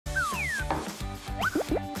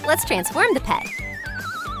Let's transform the pet.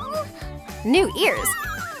 New ears.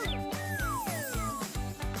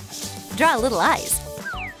 Draw little eyes.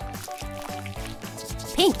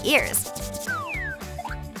 Pink ears.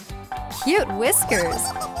 Cute whiskers.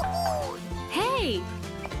 Hey!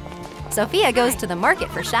 Sophia goes to the market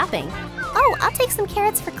for shopping. Oh, I'll take some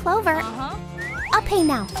carrots for Clover. I'll pay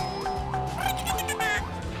now.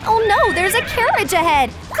 Oh no, there's a carriage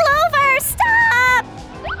ahead! Clover, stop!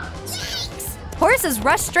 Horses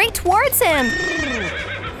rush straight towards him.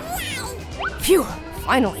 Phew,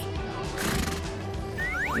 finally.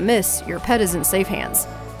 Miss, your pet is in safe hands.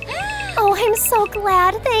 Oh, I'm so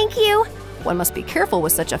glad, thank you. One must be careful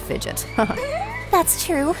with such a fidget. That's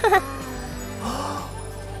true.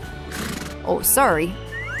 Oh, sorry.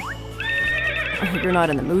 You're not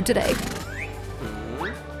in the mood today.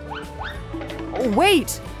 Oh,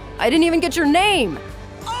 wait! I didn't even get your name!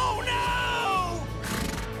 Oh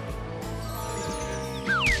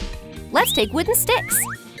no! Let's take wooden sticks.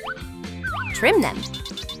 Trim them.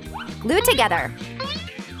 Glue it together.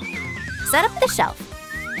 Set up the shelf.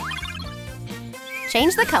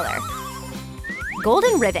 Change the color.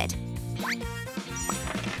 Golden rivet.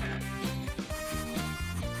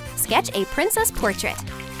 Sketch a princess portrait.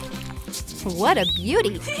 What a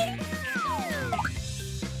beauty!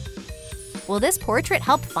 Will this portrait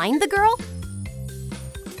help find the girl?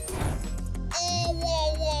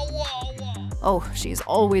 Oh, she's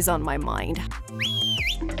always on my mind.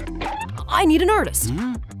 I need an artist.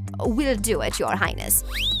 We'll do it, Your Highness.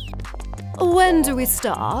 When do we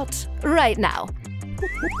start? Right now.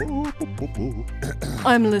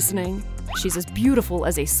 I'm listening. She's as beautiful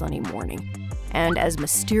as a sunny morning, and as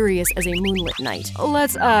mysterious as a moonlit night.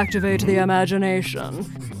 Let's activate the imagination.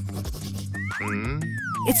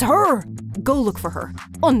 It's her! Go look for her.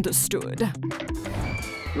 Understood.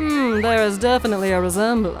 There is definitely a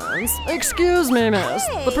resemblance. Excuse me, miss.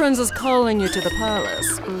 The prince is calling you to the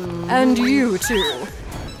palace. And you, too.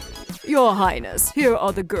 Your Highness, here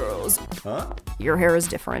are the girls. Huh? Your hair is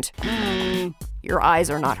different. Your eyes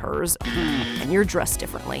are not hers. And you're dressed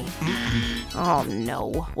differently. Oh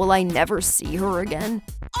no, will I never see her again?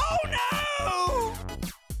 Oh no!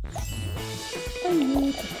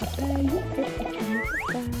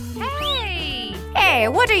 Hey! Hey,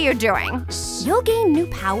 what are you doing? You'll gain new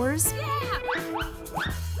powers.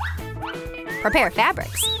 Prepare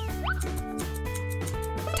fabrics.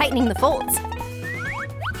 Tightening the folds.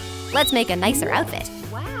 Let's make a nicer outfit.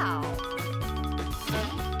 Wow!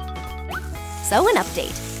 Sew an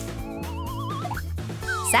update.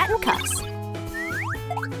 Satin cuffs.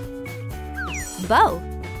 Bow.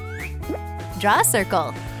 Draw a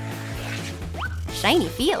circle. Shiny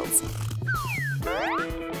fields.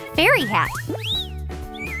 Fairy hat.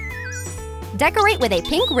 Decorate with a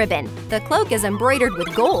pink ribbon. The cloak is embroidered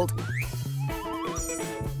with gold.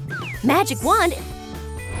 Magic wand.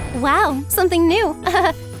 Wow, something new.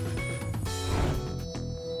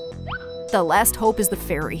 The last hope is the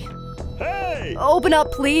fairy. Hey! Open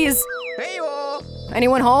up, please. Hey!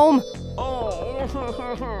 Anyone home? Oh!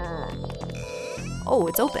 Oh,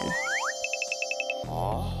 it's open.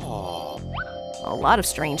 Oh! A lot of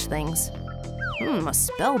strange things. A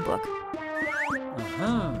spell book.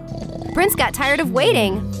 Prince got tired of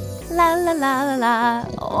waiting. La la la la la.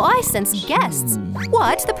 Oh, I sense guests.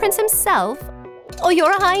 What? The prince himself? Oh,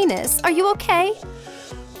 Your Highness, are you okay?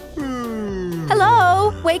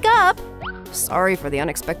 Hello, wake up. Sorry for the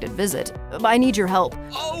unexpected visit. I need your help.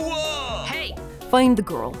 Oh! Hey! Find the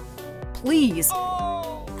girl. Please.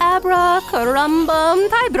 Oh! Abracarambam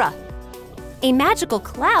tibra. A magical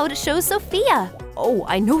cloud shows Sophia. Oh,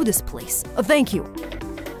 I know this place. Thank you.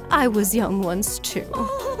 I was young once too.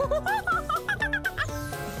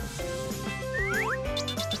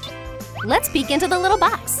 Let's peek into the little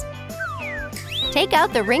box. Take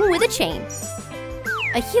out the ring with a chain.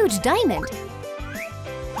 A huge diamond.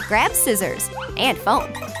 Grab scissors and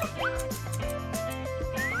foam.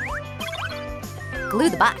 Glue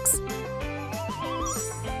the box.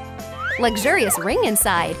 Luxurious ring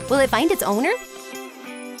inside. Will it find its owner?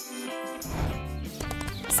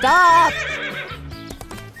 Stop!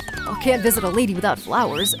 Oh, can't visit a lady without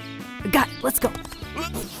flowers. Got it, let's go.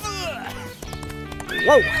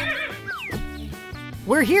 Whoa!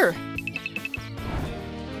 We're here.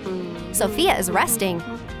 Sophia is resting.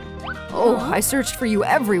 Oh, I searched for you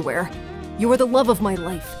everywhere. You are the love of my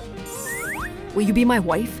life. Will you be my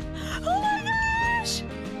wife? Oh my gosh!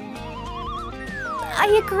 I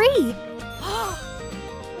agree.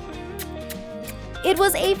 It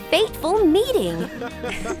was a fateful meeting.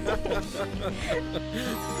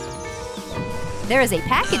 There is a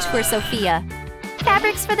package for Sophia.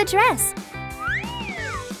 Fabrics for the dress.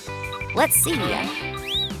 Let's see.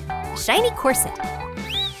 shiny corset.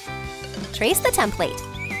 Trace the template.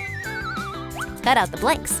 Cut out the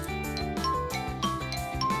blanks.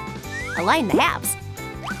 Align the halves.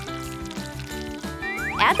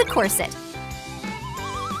 Add the corset.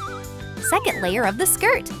 Second layer of the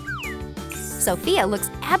skirt. Sofia looks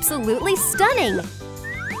absolutely stunning.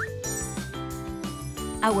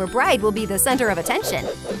 Our bride will be the center of attention.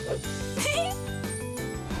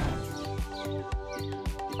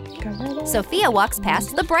 Sofia walks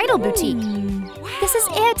past the bridal boutique. This is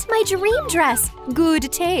it, my dream dress. Good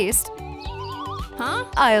taste. Huh?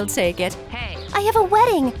 I'll take it. Hey. I have a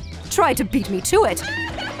wedding. Try to beat me to it.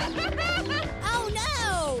 Oh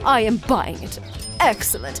no! I am buying it.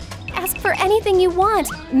 Excellent. Ask for anything you want.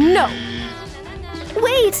 No.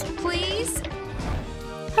 Wait, Please?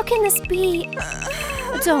 how can this be?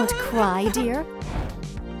 Don't cry, dear.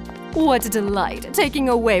 What a delight, taking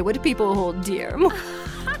away what people hold dear.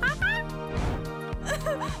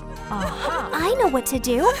 I know what to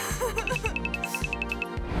do.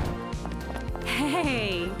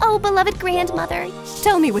 Hey. Oh, beloved grandmother.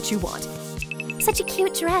 Tell me what you want. Such a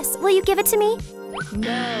cute dress. Will you give it to me?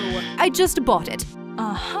 No. I just bought it.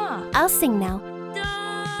 Uh-huh. I'll sing now.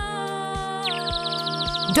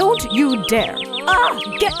 Don't you dare. Ah,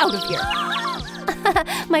 get out of here.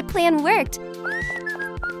 My plan worked.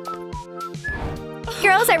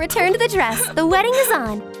 Girls, I returned the dress. The wedding is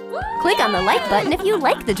on. Click on the like button if you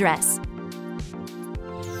like the dress.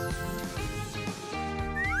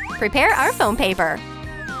 Prepare our foam paper.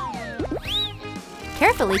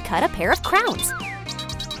 Carefully cut a pair of crowns.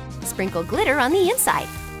 Sprinkle glitter on the inside.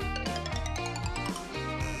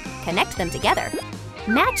 Connect them together.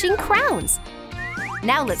 Matching crowns.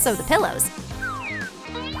 Now let's sew the pillows.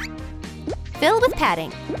 Fill with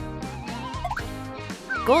padding.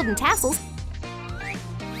 Golden tassels.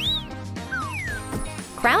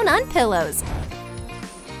 Crown on pillows.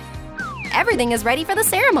 Everything is ready for the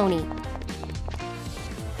ceremony.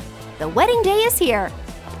 The wedding day is here.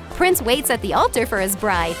 Prince waits at the altar for his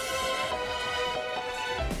bride.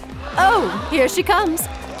 Oh, here she comes.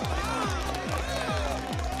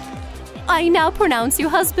 I now pronounce you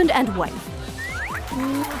husband and wife.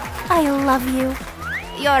 I love you.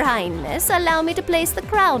 Your Highness, allow me to place the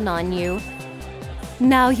crown on you.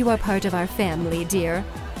 Now you are part of our family, dear.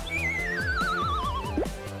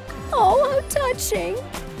 Oh, how touching.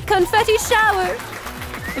 Confetti shower.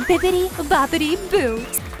 Bibbidi. Boppity boo.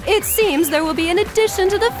 It seems there will be an addition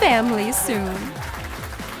to the family soon.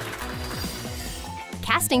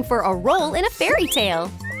 Casting for a role in a fairy tale.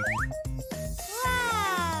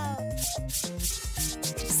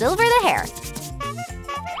 Silver the hair.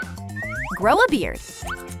 Grow a beard.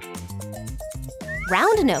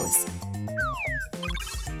 Round nose.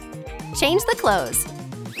 Change the clothes.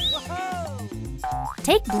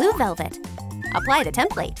 Take blue velvet. Apply the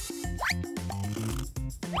template.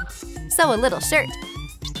 Sew a little shirt.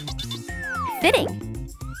 Fitting.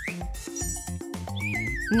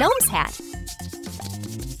 Gnome's hat.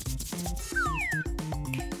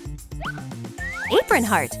 Apron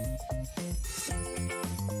heart.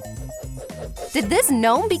 Did this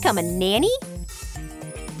gnome become a nanny?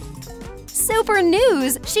 Super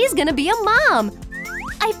news! She's gonna be a mom!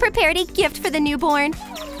 I've prepared a gift for the newborn.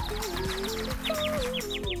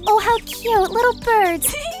 Oh, how cute! Little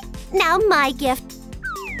birds! Now my gift.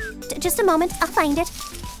 Just a moment, I'll find it.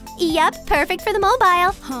 Yep, perfect for the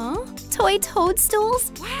mobile. Huh? Toy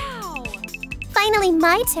toadstools. Wow. Finally,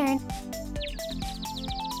 my turn.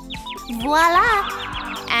 Voila!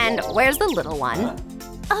 And where's the little one?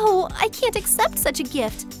 Oh, I can't accept such a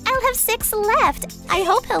gift. I'll have 6 left. I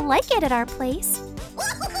hope he'll like it at our place.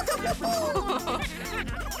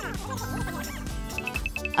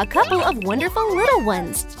 A couple of wonderful little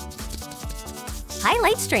ones.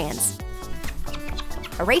 Highlight strands.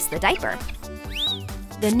 Erase the diaper.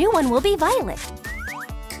 The new one will be violet.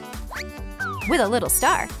 With a little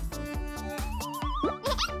star.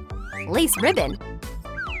 Lace ribbon.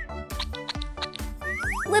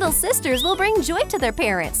 Little sisters will bring joy to their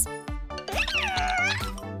parents.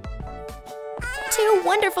 2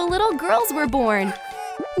 wonderful little girls were born.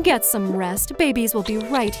 Get some rest. Babies will be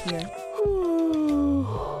right here.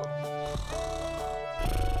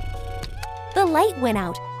 The light went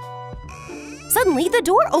out. Suddenly, the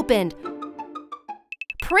door opened.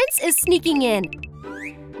 Prince is sneaking in.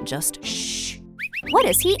 Just shh. What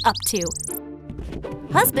is he up to?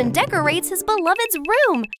 Husband decorates his beloved's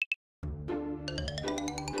room.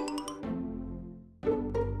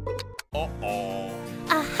 Uh-oh.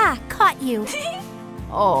 Aha, caught you.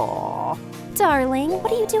 Oh, Darling,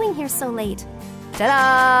 what are you doing here so late?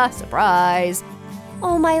 ta-da! Surprise!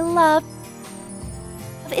 Oh, my love.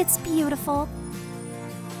 It's beautiful.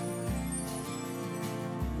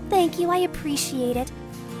 Thank you, I appreciate it.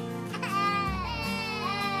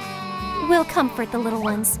 We'll comfort the little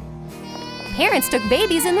ones. Parents took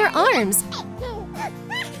babies in their arms.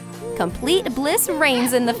 Complete bliss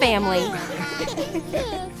reigns in the family.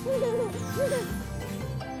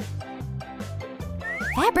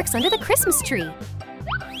 Fabrics under the Christmas tree.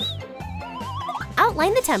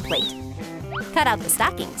 Outline the template. Cut out the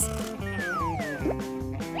stockings.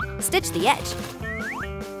 Stitch the edge.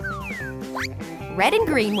 Red and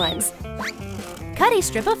green ones. Cut a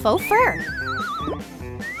strip of faux fur.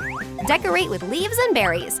 Decorate with leaves and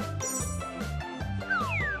berries.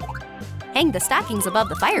 Hang the stockings above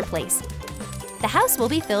the fireplace. The house will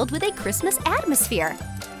be filled with a Christmas atmosphere.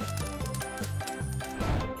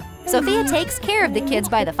 Sophia takes care of the kids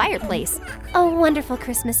by the fireplace. A wonderful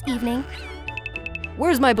Christmas evening.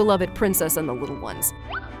 Where's my beloved princess and the little ones?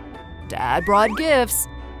 Dad brought gifts.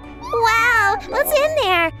 Wow, what's in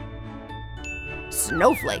there?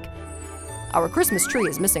 Snowflake. Our Christmas tree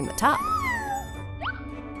is missing the top.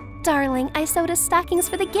 Darling, I sewed us stockings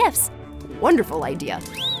for the gifts. Wonderful idea.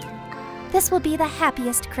 This will be the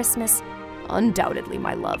happiest Christmas. Undoubtedly,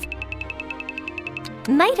 my love.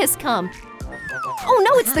 Night has come. Oh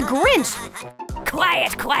no, it's the Grinch!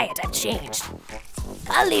 Quiet, quiet, I've changed.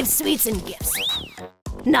 I'll leave sweets and gifts.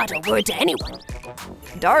 Not a word to anyone.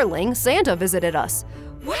 Darling, Santa visited us.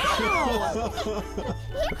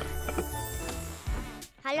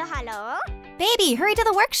 Hello, hello? Baby, hurry to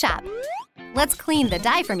the workshop. Let's clean the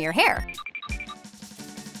dye from your hair.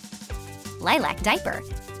 Lilac diaper.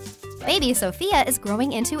 Baby Sophia is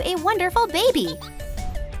growing into a wonderful baby.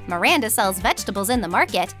 Miranda sells vegetables in the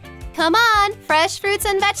market. Come on, fresh fruits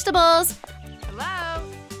and vegetables. Hello?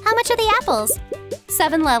 How much are the apples?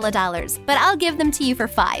 $7 dollars, but I'll give them to you for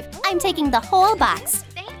 $5. I'm taking the whole box.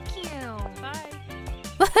 Thank you. Bye.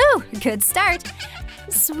 Woohoo! Good start.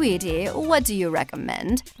 Sweetie, what do you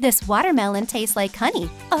recommend? This watermelon tastes like honey.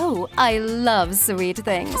 Oh, I love sweet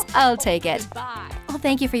things. I'll take it. Bye. Oh,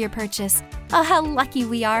 thank you for your purchase. Oh, how lucky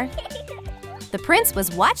we are. The prince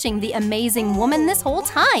was watching the amazing woman this whole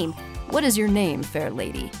time. What is your name, fair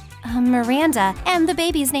lady? Miranda, and the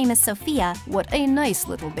baby's name is Sophia. What a nice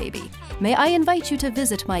little baby. May I invite you to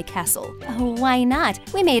visit my castle? Oh, why not?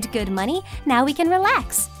 We made good money. Now we can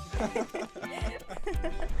relax.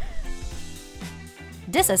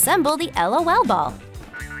 Disassemble the LOL ball.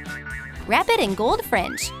 Wrap it in gold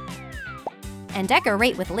fringe. And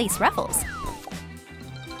decorate with lace ruffles.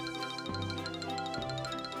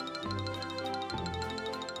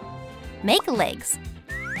 Make legs.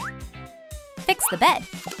 Fix the bed.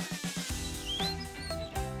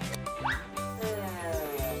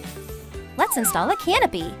 Let's install a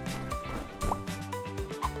canopy.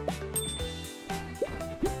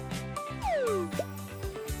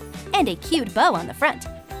 And a cute bow on the front.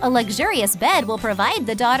 A luxurious bed will provide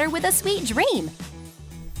the daughter with a sweet dream.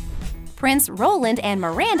 Prince Roland and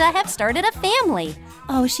Miranda have started a family.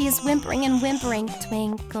 Oh, she is whimpering and whimpering.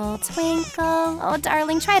 Twinkle, twinkle. Oh,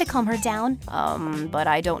 darling, try to calm her down. But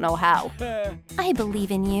I don't know how. I believe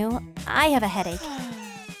in you. I have a headache.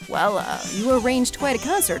 Well, you arranged quite a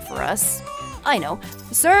concert for us. I know.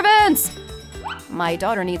 Servants! My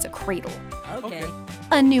daughter needs a cradle. Okay.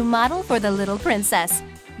 A new model for the little princess.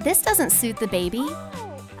 This doesn't suit the baby.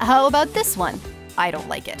 How about this one? I don't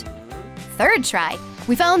like it. Third try.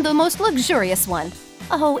 We found the most luxurious one.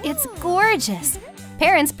 Oh, it's gorgeous.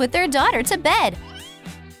 Parents put their daughter to bed.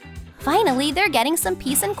 Finally, they're getting some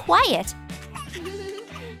peace and quiet.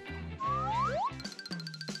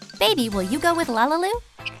 Baby, will you go with LaLiLu?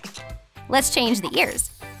 Let's change the ears.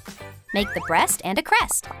 Make the breast and a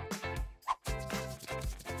crest.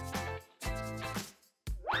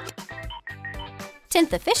 Tint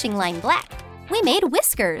the fishing line black. We made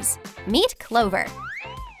whiskers. Meet Clover.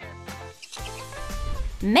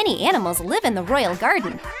 Many animals live in the royal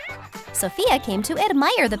garden. Sophia came to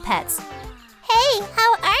admire the pets. Hey,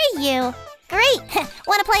 how are you? Great!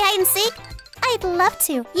 Wanna play hide and seek? I'd love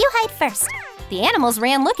to. You hide first. The animals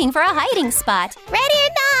ran looking for a hiding spot. Ready or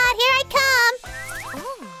not, here I come!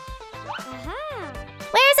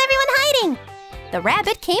 Where's everyone hiding? The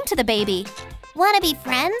rabbit came to the baby. Wanna be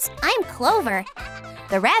friends? I'm Clover.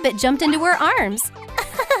 The rabbit jumped into her arms.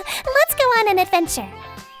 Let's go on an adventure.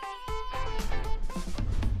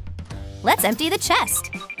 Let's empty the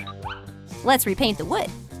chest. Let's repaint the wood.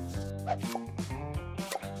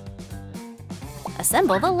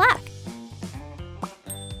 Assemble the lock.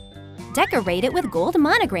 Decorate it with gold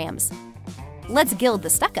monograms. Let's gild the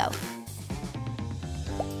stucco.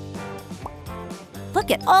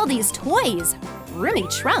 Look at all these toys. Roomy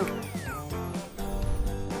trunk.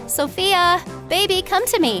 Sophia, baby, come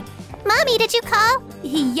to me. Mommy, did you call?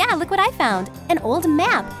 Yeah, look what I found. An old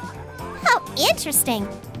map. How interesting.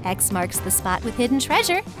 X marks the spot with hidden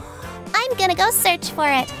treasure. I'm gonna go search for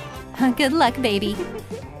it. Good luck, baby.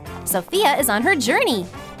 Sophia is on her journey.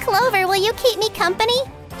 Clover, will you keep me company?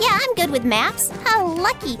 Yeah, I'm good with maps. How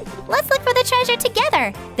lucky. Let's look for the treasure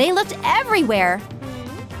together. They looked everywhere.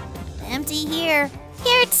 Empty here.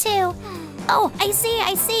 Here too. Oh, I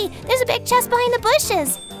see. There's a big chest behind the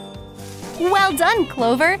bushes. Well done,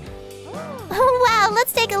 Clover. Oh, wow,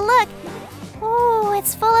 let's take a look. Oh,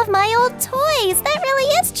 it's full of my old toys. That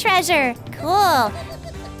really is treasure. Cool.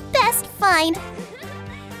 Best find.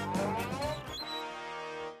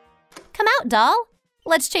 Come out, doll.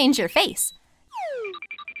 Let's change your face.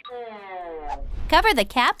 Cover the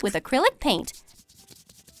cap with acrylic paint.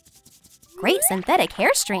 Great synthetic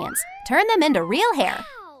hair strands. Turn them into real hair.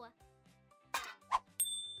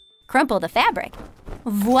 Crumple the fabric.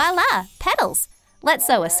 Voila, petals. Let's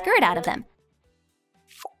sew a skirt out of them.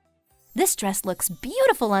 This dress looks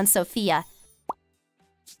beautiful on Sophia.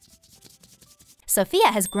 Sophia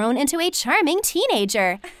has grown into a charming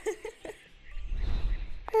teenager.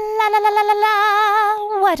 La la la la la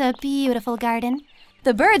la! What a beautiful garden.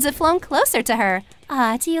 The birds have flown closer to her.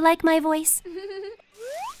 Ah, do you like my voice?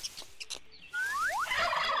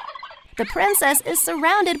 The princess is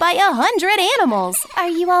surrounded by 100 animals. Are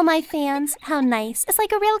you all my fans? How nice. It's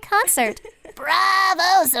like a real concert.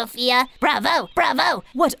 Bravo, Sophia. Bravo, bravo.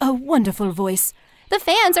 What a wonderful voice. The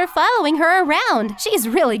fans are following her around. She's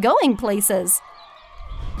really going places.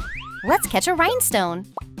 Let's catch a rhinestone.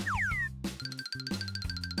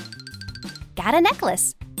 Got a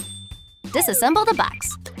necklace. Disassemble the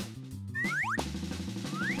box.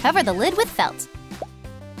 Cover the lid with felt.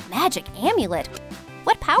 Magic amulet.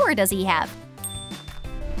 What power does he have?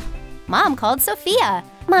 Mom called Sophia.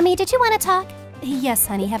 Mommy, did you want to talk? Yes,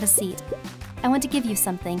 honey, have a seat. I want to give you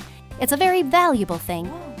something. It's a very valuable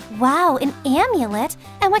thing. Wow, an amulet?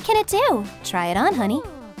 And what can it do? Try it on, honey.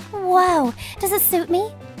 Whoa, does it suit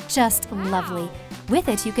me? Just lovely. With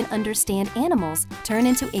it, you can understand animals, turn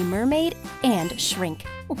into a mermaid, and shrink.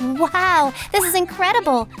 Wow, this is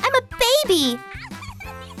incredible. I'm a baby.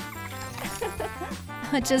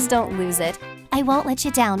 Just don't lose it. I won't let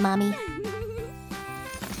you down, Mommy.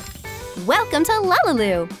 Welcome to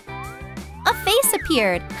LaLiLu. A face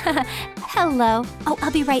appeared. Hello. Oh,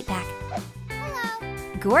 I'll be right back.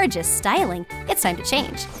 Hello. Gorgeous styling. It's time to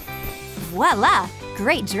change. Voila!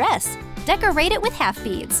 Great dress. Decorate it with half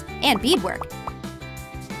beads and beadwork.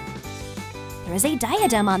 There is a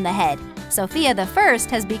diadem on the head. Sophia the First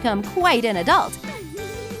has become quite an adult.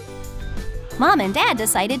 Mom and Dad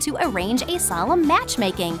decided to arrange a solemn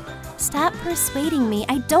matchmaking. Stop persuading me.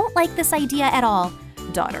 I don't like this idea at all.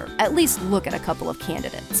 Daughter, at least look at a couple of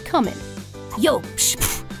candidates. Come in. Yo, Psh,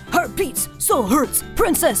 psh, heart beats, soul hurts.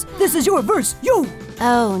 Princess, this is your verse, yo!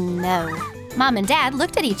 Oh no. Mom and Dad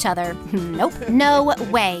looked at each other. Nope, no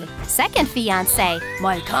way. Second fiancé.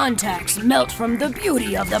 my contacts melt from the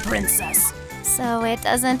beauty of the princess. So it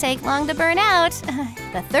doesn't take long to burn out.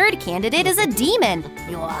 The third candidate is a demon.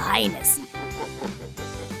 Your Highness.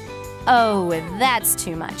 Oh, that's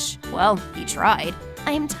too much. Well, he tried.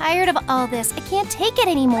 I'm tired of all this. I can't take it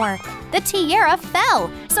anymore. The tiara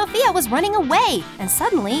fell. Sophia was running away. And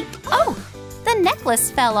suddenly, oh, the necklace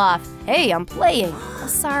fell off. Hey, I'm playing. Oh,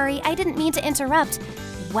 sorry, I didn't mean to interrupt.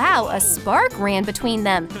 Wow, a spark ran between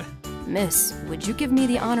them. Miss, would you give me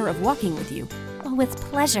the honor of walking with you? Oh, with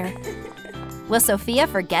pleasure. Will Sophia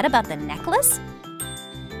forget about the necklace?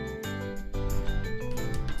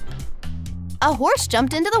 A horse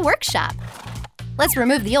jumped into the workshop. Let's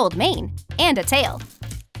remove the old mane and a tail.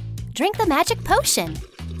 Drink the magic potion.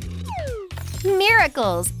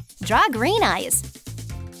 Miracles! Draw green eyes.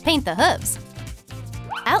 Paint the hooves.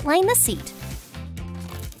 Outline the seat.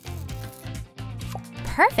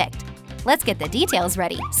 Perfect. Let's get the details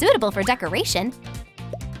ready, suitable for decoration.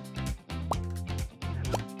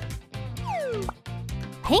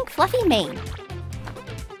 Pink fluffy mane.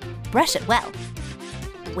 Brush it well.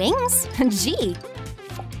 Wings? Gee.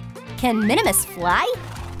 Can Minimus fly?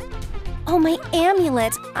 Oh, my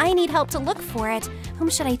amulet. I need help to look for it. Whom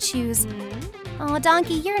should I choose? Oh,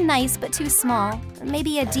 donkey, you're nice, but too small.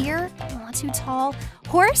 Maybe a deer? Oh, too tall.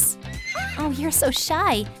 Horse? Oh, you're so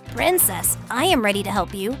shy. Princess, I am ready to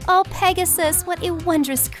help you. Oh, Pegasus, what a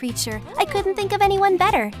wondrous creature. I couldn't think of anyone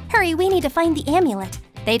better. Hurry, we need to find the amulet.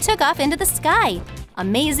 They took off into the sky.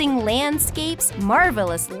 Amazing landscapes,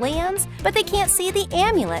 marvelous lands, but they can't see the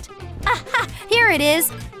amulet. Aha! Here it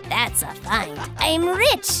is. That's a find. I'm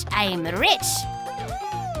rich. I'm rich.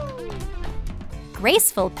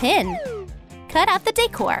 Graceful pin. Cut out the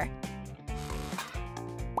decor.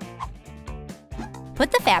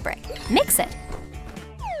 Put the fabric. Mix it.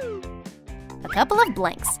 A couple of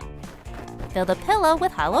blanks. Fill the pillow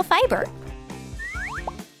with hollow fiber.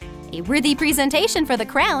 A worthy presentation for the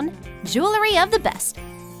crown. Jewelry of the best.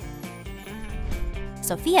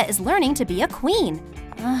 Sophia is learning to be a queen.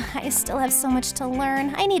 I still have so much to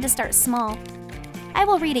learn. I need to start small. I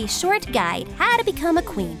will read a short guide, How to Become a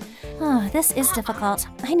Queen. Oh, this is difficult.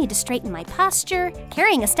 I need to straighten my posture.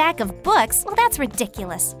 Carrying a stack of books, well, that's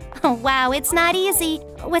ridiculous. Oh, wow, it's not easy.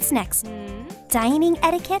 What's next? Dining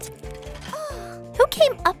etiquette? Who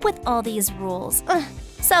came up with all these rules?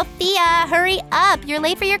 Sophia, hurry up. You're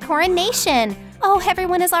late for your coronation. Oh,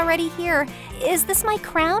 everyone is already here. Is this my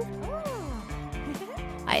crown?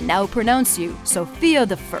 I now pronounce you Sophia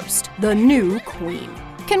the First, the new queen.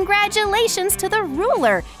 Congratulations to the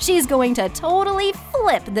ruler. She's going to totally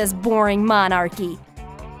flip this boring monarchy.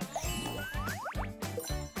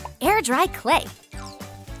 Air dry clay.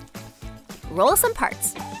 Roll some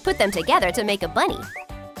parts. Put them together to make a bunny.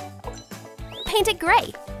 Paint it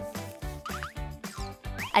gray.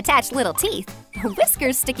 Attach little teeth.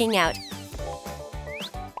 Whiskers sticking out.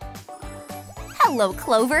 Hello,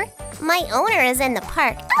 Clover. My owner is in the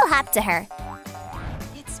park. I'll hop to her.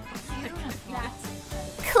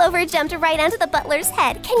 Clover jumped right onto the butler's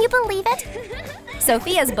head. Can you believe it?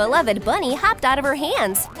 Sophia's beloved bunny hopped out of her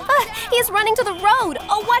hands. He's running to the road.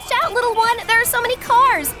 Oh, watch out, little one. There are so many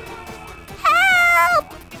cars.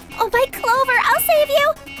 Help! Oh, my Clover, I'll save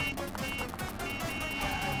you.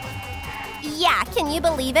 Yeah, can you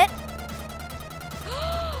believe it?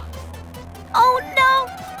 Oh, no.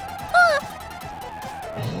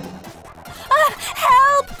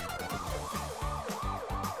 Help!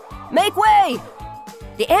 Make way!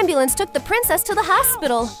 The ambulance took the princess to the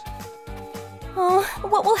hospital. Oh,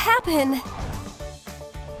 what will happen?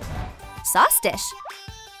 Sauce dish.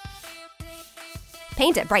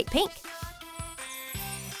 Paint it bright pink.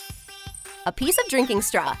 A piece of drinking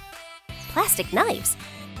straw. Plastic knives.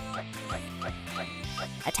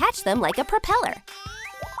 Attach them like a propeller.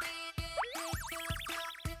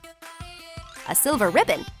 A silver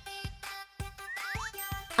ribbon.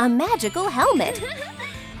 A magical helmet.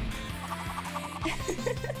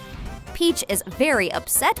 Peach is very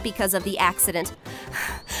upset because of the accident.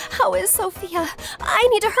 How is Sophia? I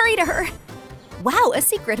need to hurry to her. Wow, a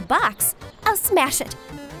secret box. I'll smash it.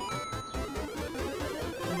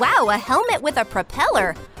 Wow, a helmet with a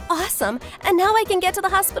propeller. Awesome, and now I can get to the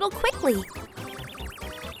hospital quickly.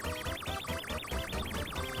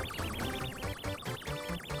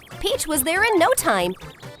 Peach was there in no time.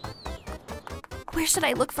 Where should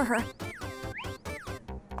I look for her?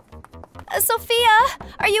 Sophia,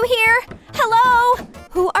 are you here? Hello?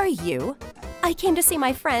 Who are you? I came to see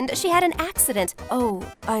my friend. She had an accident. Oh,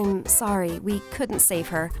 I'm sorry. We couldn't save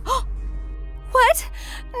her. What?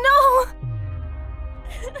 No!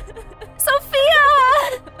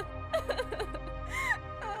 Sophia!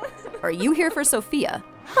 Are you here for Sophia?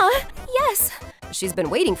 Huh? Yes. She's been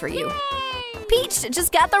waiting for you. Yay! Peach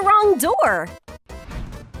just got the wrong door.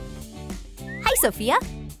 Hi, Sophia.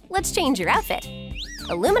 Let's change your outfit.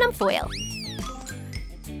 Aluminum foil.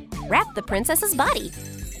 Wrap the princess's body.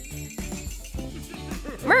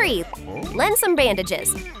 Murray, lend some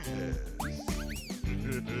bandages.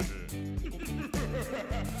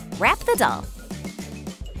 Wrap the doll.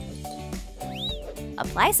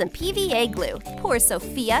 Apply some PVA glue. Poor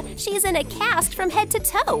Sophia, she's in a cast from head to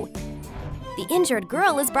toe. The injured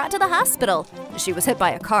girl is brought to the hospital. She was hit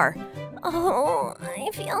by a car. Oh, I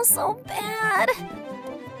feel so bad.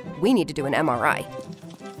 We need to do an MRI.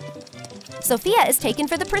 Sophia is taken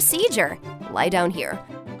for the procedure. Lie down here.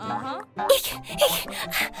 I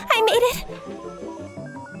made it.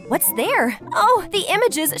 What's there? Oh, the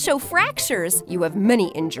images show fractures. You have many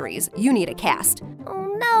injuries. You need a cast.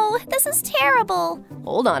 Oh no, this is terrible.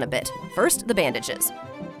 Hold on a bit. First, the bandages.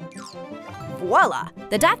 Voila!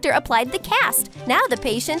 The doctor applied the cast. Now the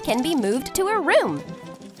patient can be moved to a room.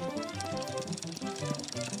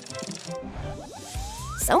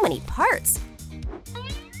 So many parts.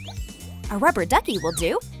 A rubber ducky will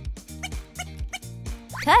do.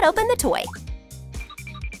 Cut open the toy.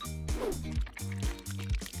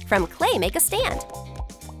 From clay, make a stand.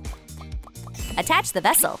 Attach the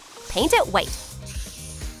vessel. Paint it white.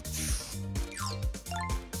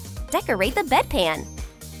 Decorate the bedpan.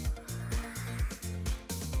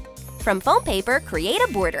 From foam paper, create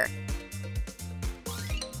a border.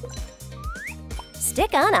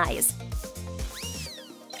 Stick on eyes.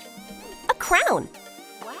 A crown.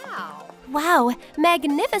 Wow. Wow,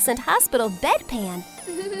 magnificent hospital bedpan.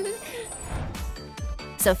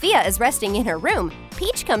 Sophia is resting in her room.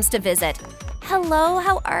 Peach comes to visit. Hello,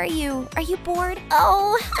 how are you? Are you bored?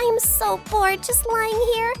 Oh, I'm so bored just lying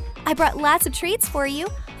here. I brought lots of treats for you.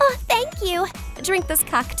 Oh, thank you. Drink this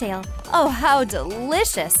cocktail. Oh, how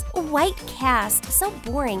delicious. White cast, so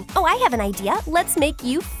boring. Oh, I have an idea. Let's make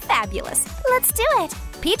you fabulous. Let's do it.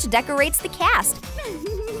 Peach decorates the cast.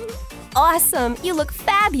 Awesome, you look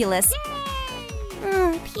fabulous.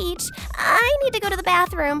 Peach, I need to go to the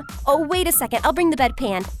bathroom. Oh, wait a second, I'll bring the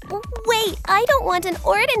bedpan. Wait, I don't want an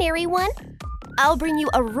ordinary one. I'll bring you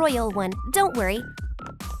a royal one, don't worry.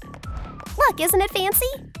 Look, isn't it fancy?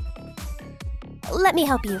 Let me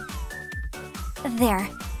help you. There.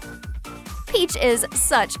 Peach is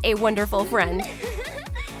such a wonderful friend.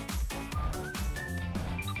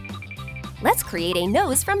 Let's create a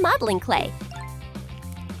nose from modeling clay.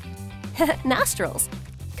 Nostrils.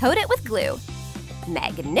 Coat it with glue.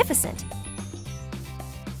 Magnificent.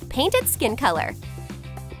 Painted skin color.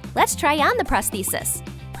 Let's try on the prosthesis.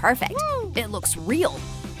 Perfect. It looks real.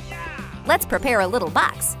 Let's prepare a little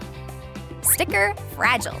box. Sticker,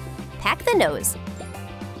 fragile. Pack the nose.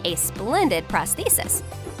 A splendid prosthesis.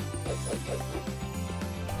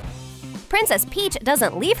 Princess Peach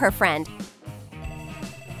doesn't leave her friend.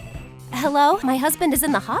 Hello, my husband is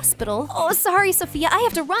in the hospital. Oh, sorry, Sophia, I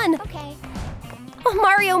have to run. Okay. Oh,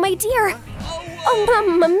 Mario, my dear. Oh,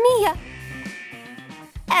 mamma mia.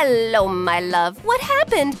 Hello, my love. What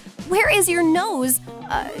happened? Where is your nose?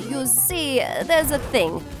 You see, there's a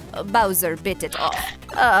thing. Bowser bit it off.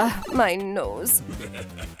 My nose.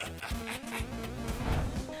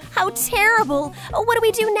 How terrible! What do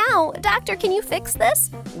we do now? Doctor, can you fix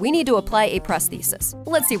this? We need to apply a prosthesis.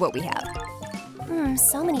 Let's see what we have.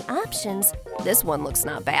 So many options. This one looks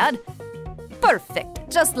not bad.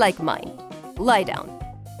 Perfect, just like mine. Lie down.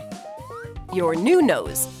 Your new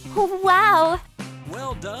nose. Wow!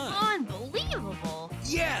 Well done. Unbelievable.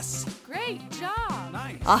 Yes. Great job.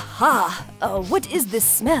 Nice. Aha! What is this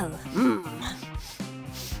smell?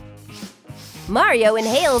 Mario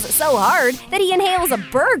inhales so hard that he inhales a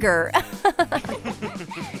burger.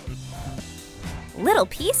 Little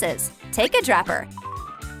pieces. Take a dropper.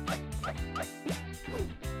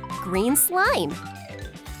 Green slime.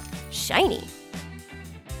 Shiny.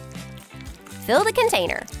 Fill the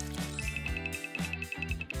container.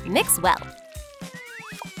 Mix well.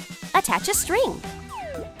 Attach a string.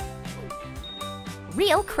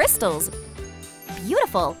 Real crystals.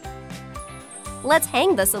 Beautiful. Let's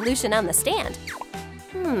hang the solution on the stand.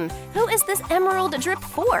 Who is this emerald drip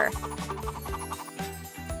for?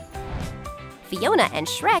 Fiona and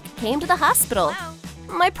Shrek came to the hospital. Wow.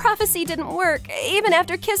 My prophecy didn't work. Even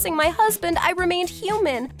after kissing my husband, I remained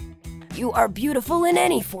human. You are beautiful in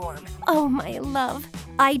any form. Oh, my love.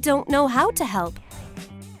 I don't know how to help.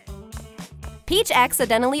 Peach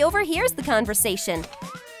accidentally overhears the conversation.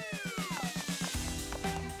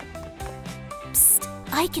 Psst,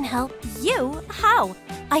 I can help. You? How?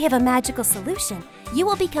 I have a magical solution. You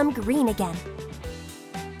will become green again.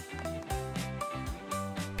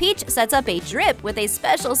 Peach sets up a drip with a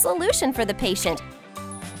special solution for the patient.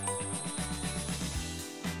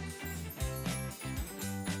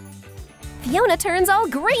 Fiona turns all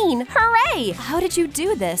green! Hooray! How did you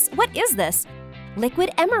do this? What is this?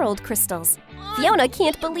 Liquid emerald crystals. Fiona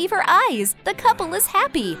can't believe her eyes. The couple is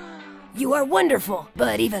happy. You are wonderful,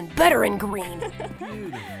 but even better in green.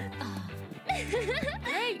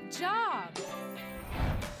 Great job.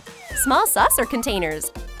 Small saucer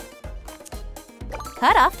containers.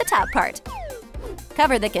 Cut off the top part.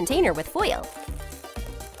 Cover the container with foil.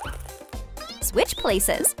 Switch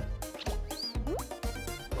places.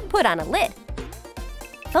 Put on a lid.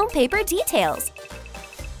 Foam paper details.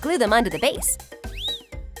 Glue them onto the base.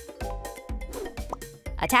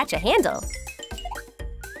 Attach a handle.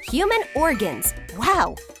 Human organs.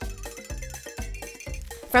 Wow!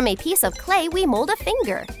 From a piece of clay, we mold a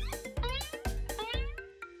finger.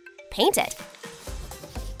 Paint it.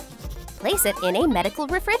 Place it in a medical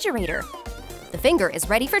refrigerator. The finger is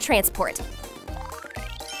ready for transport.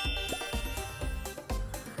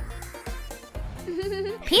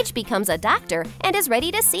 Peach becomes a doctor and is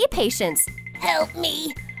ready to see patients. Help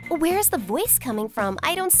me. Where's the voice coming from?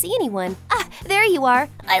 I don't see anyone. Ah, there you are.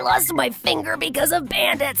 I lost my finger because of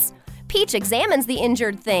bandits. Peach examines the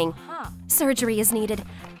injured thing. Surgery is needed.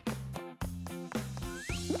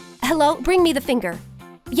 Hello, bring me the finger.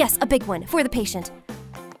 Yes, a big one, for the patient.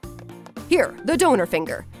 Here, the donor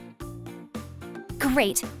finger.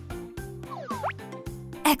 Great.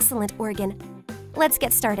 Excellent organ. Let's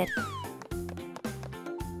get started.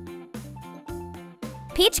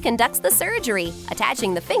 Peach conducts the surgery.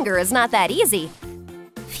 Attaching the finger is not that easy.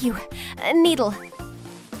 Phew. Needle.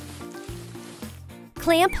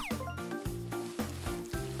 Clamp.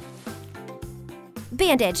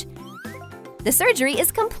 Bandage. The surgery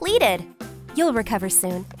is completed. You'll recover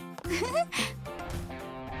soon.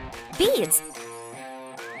 Beads.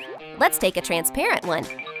 Let's take a transparent one.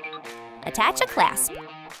 Attach a clasp.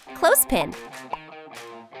 Clothespin.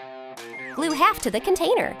 Glue half to the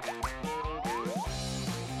container.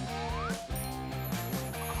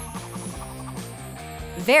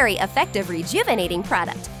 Very effective rejuvenating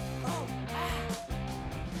product.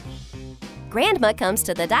 Grandma comes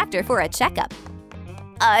to the doctor for a checkup.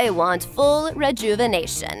 I want full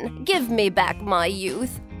rejuvenation. Give me back my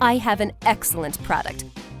youth. I have an excellent product.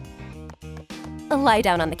 Lie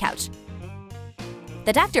down on the couch.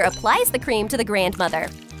 The doctor applies the cream to the grandmother.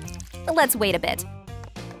 Let's wait a bit.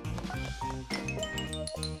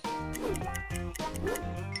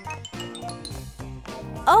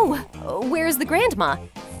 Oh, where's the grandma?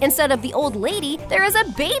 Instead of the old lady, there is a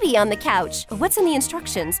baby on the couch. What's in the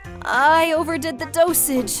instructions? I overdid the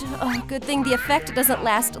dosage. Oh, good thing the effect doesn't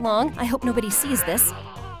last long. I hope nobody sees this.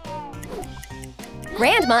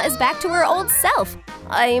 Grandma is back to her old self.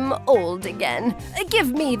 I'm old again.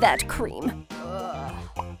 Give me that cream.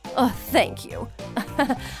 Oh, thank you.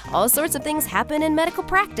 All sorts of things happen in medical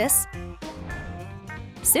practice.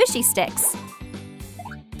 Sushi sticks.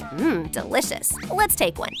 Delicious. Let's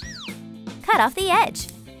take one. Cut off the edge.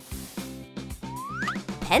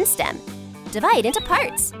 Pen stem. Divide into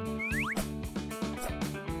parts.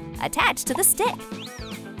 Attach to the stick.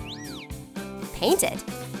 Paint it.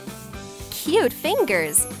 Cute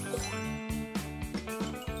fingers.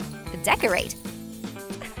 Decorate.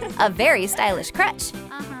 A very stylish crutch.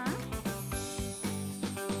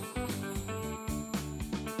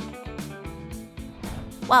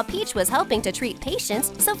 While Peach was helping to treat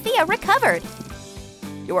patients, Sophia recovered.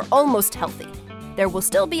 You are almost healthy. There will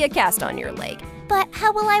still be a cast on your leg. But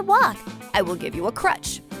how will I walk? I will give you a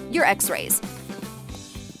crutch. Your x-rays.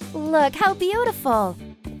 Look how beautiful.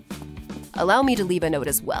 Allow me to leave a note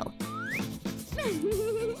as well.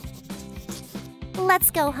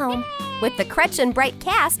 Let's go home. With the crutch and bright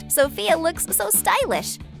cast, Sophia looks so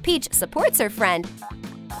stylish. Peach supports her friend.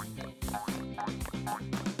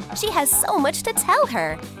 She has so much to tell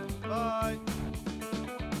her.